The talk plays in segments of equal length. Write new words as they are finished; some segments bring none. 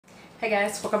Hi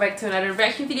guys, welcome back to another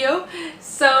reaction video.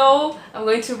 So I'm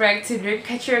going to react to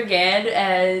Dreamcatcher again,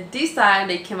 and this time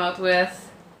they came out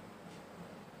with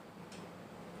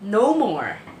No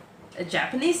More, a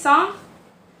Japanese song,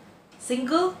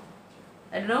 single,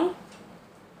 I don't know.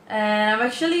 And I'm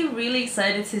actually really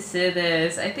excited to see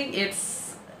this. I think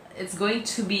it's going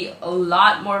to be a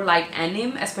lot more like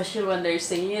anime, especially when they're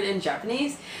singing it in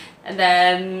Japanese. And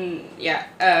then yeah,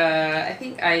 I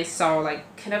think I saw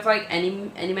like kind of like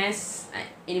animations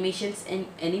and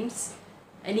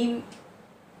anime.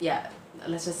 Yeah,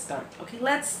 let's just start. Okay,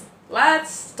 let's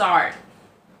start.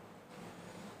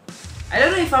 I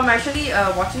don't know if I'm actually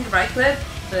watching the right clip,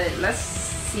 but let's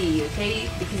see. Okay,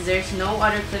 because there's no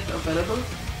other clip available.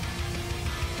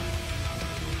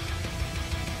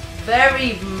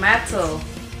 Very metal.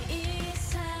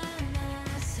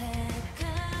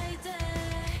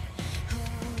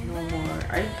 No more.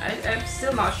 I'm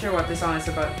still not sure what this song is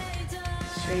about.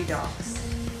 Stray Dogs.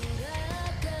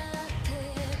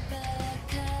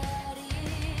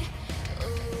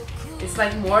 It's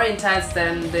like more intense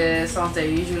than the songs they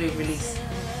usually release.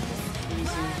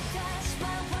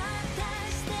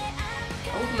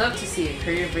 I would love to see a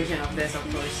Korean version of this, of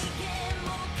course.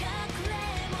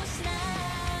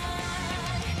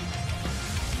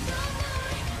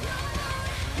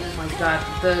 Oh my god,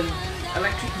 the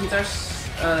electric guitar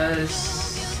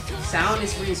sound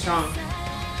is really strong.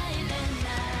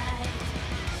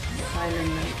 Silent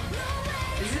Night.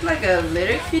 Is it like a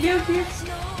lyric video here?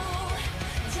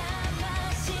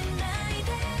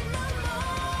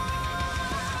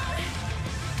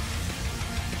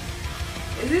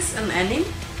 Is this an anime?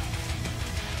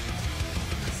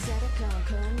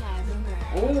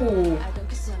 Oh.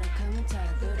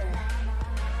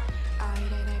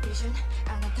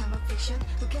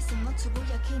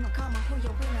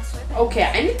 Okay,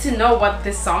 I need to know what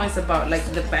this song is about, like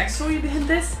the backstory behind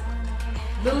this.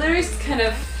 The lyrics kind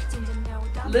of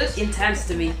look intense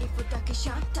to me.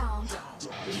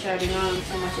 Shouting on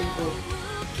so much info.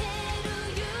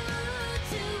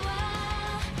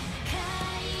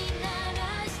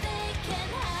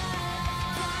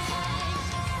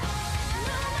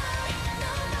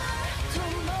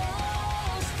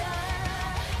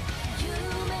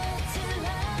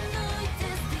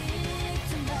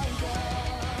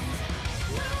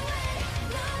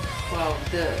 Wow,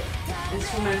 the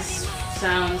instruments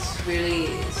sounds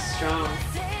really strong.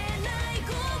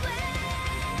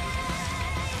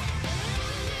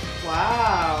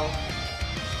 Wow.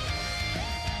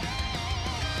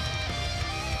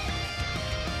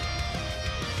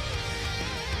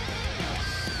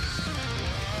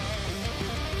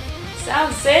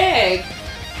 Sounds sick.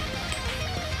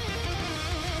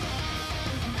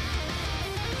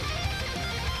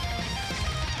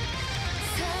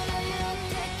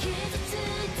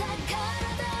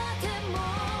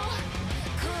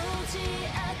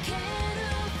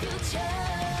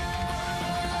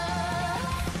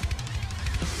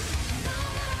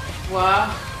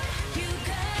 Wow,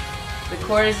 the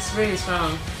chorus is really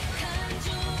strong.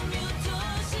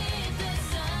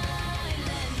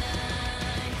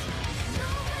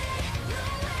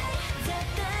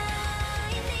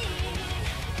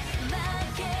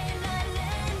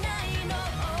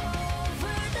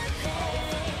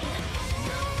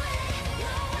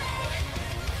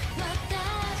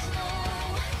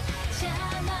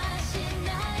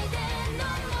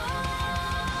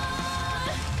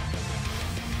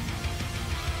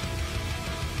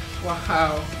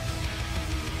 Wow.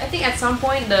 I think at some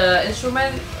point the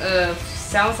instrument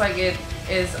sounds like it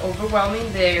is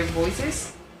overwhelming their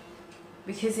voices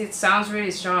because it sounds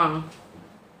really strong.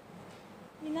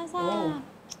 皆さん、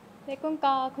で、こん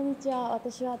にちは。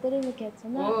私はドリームキャッチャー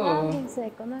のランセ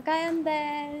イコの가연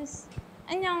です.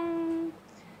 안녕.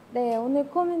 네, 오늘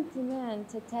코멘트는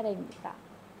제 차례입니다.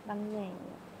 막내예요.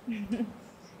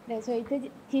 네, 저희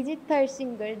디지털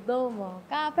싱글 No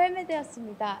More가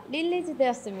발매되었습니다. 릴리즈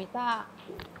되었습니다.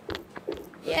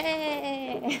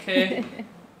 예!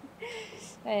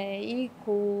 네, 이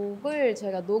곡을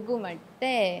저희가 녹음할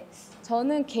때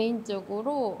저는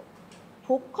개인적으로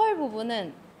보컬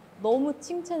부분은 너무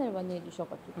칭찬을 많이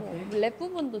해주셔가지고 랩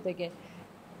부분도 되게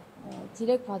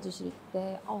디렉 봐주실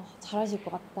때 잘하실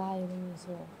것 같다 이러면서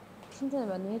칭찬을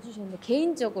많이 해주셨는데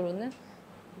개인적으로는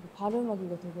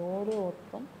발음하기가 되게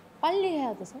어려웠던, 빨리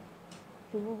해야 돼서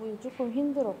그 부분이 조금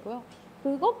힘들었고요.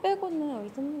 그거 빼고는 우리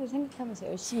선생님들 생각하면서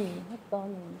열심히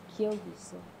했던 기억이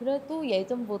있어요. 그래도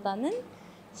예전보다는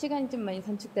시간이 좀 많이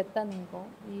단축됐다는 거,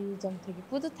 이 점 되게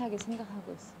뿌듯하게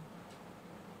생각하고 있어요.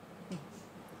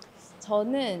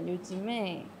 저는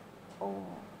요즘에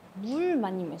물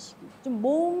많이 마시기, 좀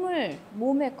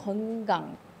몸의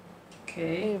건강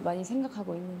Okay. 많이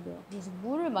생각하고 있는데요. 그래서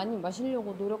물을 많이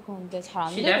마시려고 노력하는데 잘 안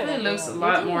She definitely 되더라고요. looks a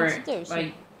lot more 예전에는 진짜 열심히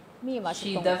like she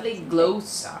마셨던 것 definitely 같은데.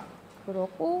 glows up.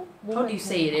 그러고 How do you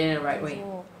say it in the right way?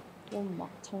 그래서 좀 막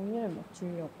정리를 막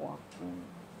주려고 하고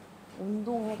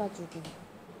운동해가지고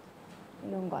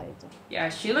이런 거 알죠? Yeah,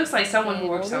 she looks like someone who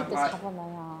works out a 때 lot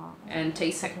잡아놔야 and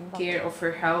takes 다 된다고. care of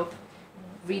her health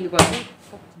really well.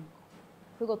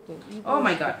 그것도 Oh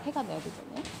my 입을 god. 해가 내야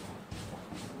되잖아요.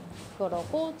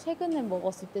 그러고 최근에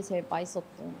먹었을 때 제일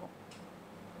맛있었던 거.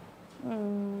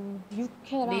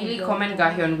 육회랑 Daily comment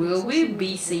Gahyun, will we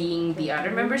be seeing the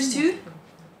other members too?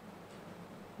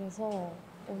 그래서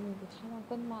오늘도 촬영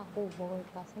끝나고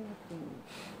먹을까 생각 중입니다.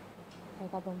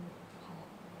 배가 너무 고파요.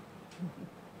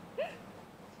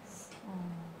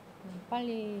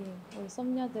 빨리 우리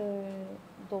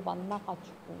썸녀들도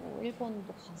만나가지고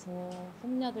일본도 가서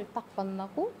썸녀들 딱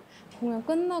만나고 공연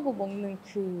끝나고 먹는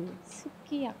그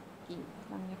스키야키랑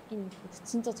야끼니쿠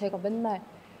진짜 제가 맨날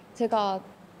제가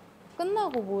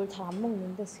끝나고 뭘 잘 안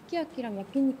먹는데 스키야키랑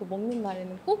야끼니쿠 먹는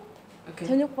날에는 꼭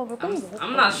저녁밥을 꼭 먹었거든요.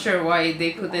 I'm not sure why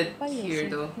they put it here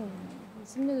though.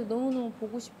 썸녀들 너무너무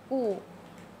보고 싶고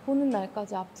보는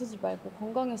날까지 아프지 말고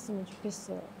건강했으면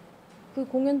좋겠어요. 그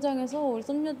공연장에서 우리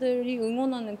썸녀들이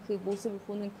응원하는 그 모습을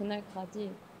보는 그날까지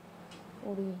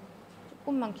우리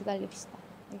조금만 기다립시다.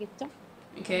 알겠죠?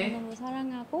 Okay. 너무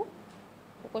사랑하고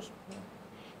보고 싶어요.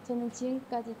 저는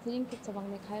지금까지 드림캐쳐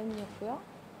막내 가연이었고요.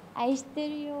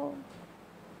 아이시테리요.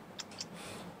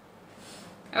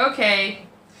 Okay.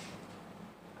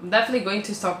 I'm definitely going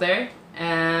to stop there.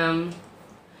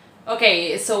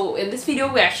 Okay, so in this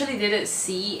video we actually didn't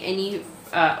see any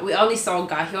we only saw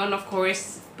Gahyun, of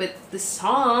course, but the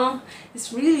song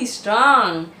is really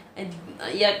strong, and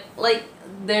yet like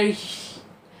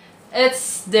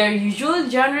it's their usual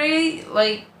genre,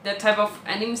 like the type of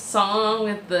anime song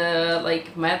with the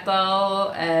like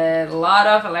metal and a lot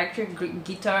of electric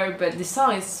guitar, but the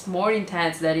song is more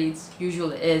intense than it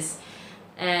usually is.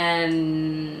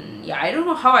 And yeah, I don't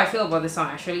know how I feel about this song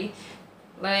actually.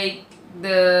 Like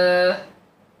the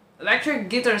electric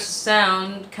guitar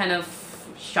sound kind of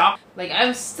shocked. Like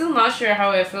I'm still not sure how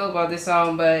I feel about this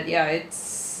song, but yeah,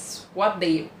 it's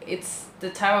the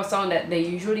type of song that they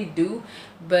usually do,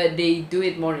 but they do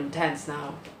it more intense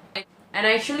now. And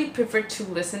I actually prefer to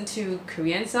listen to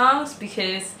Korean songs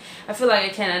because I feel like I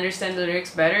can understand the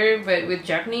lyrics better, but with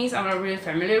Japanese I'm not really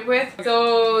familiar with.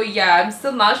 So yeah, I'm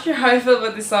still not sure how I feel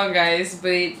about this song, guys,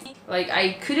 but like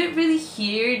I couldn't really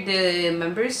hear the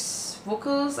members'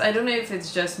 vocals. I don't know if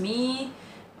it's just me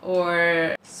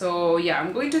or so. Yeah,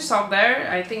 I'm going to stop there.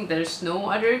 I think there's no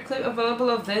other clip available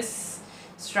of this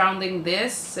surrounding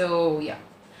this, so yeah.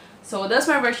 So that's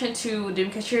my reaction to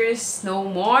Dreamcatcher's No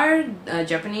More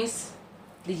Japanese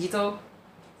digital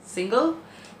single.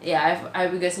 Yeah, I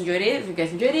hope you guys enjoyed it. If you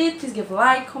guys enjoyed it, please give a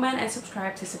like, comment, and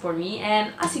subscribe to support me,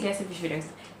 and I'll see you guys in future videos.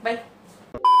 Bye!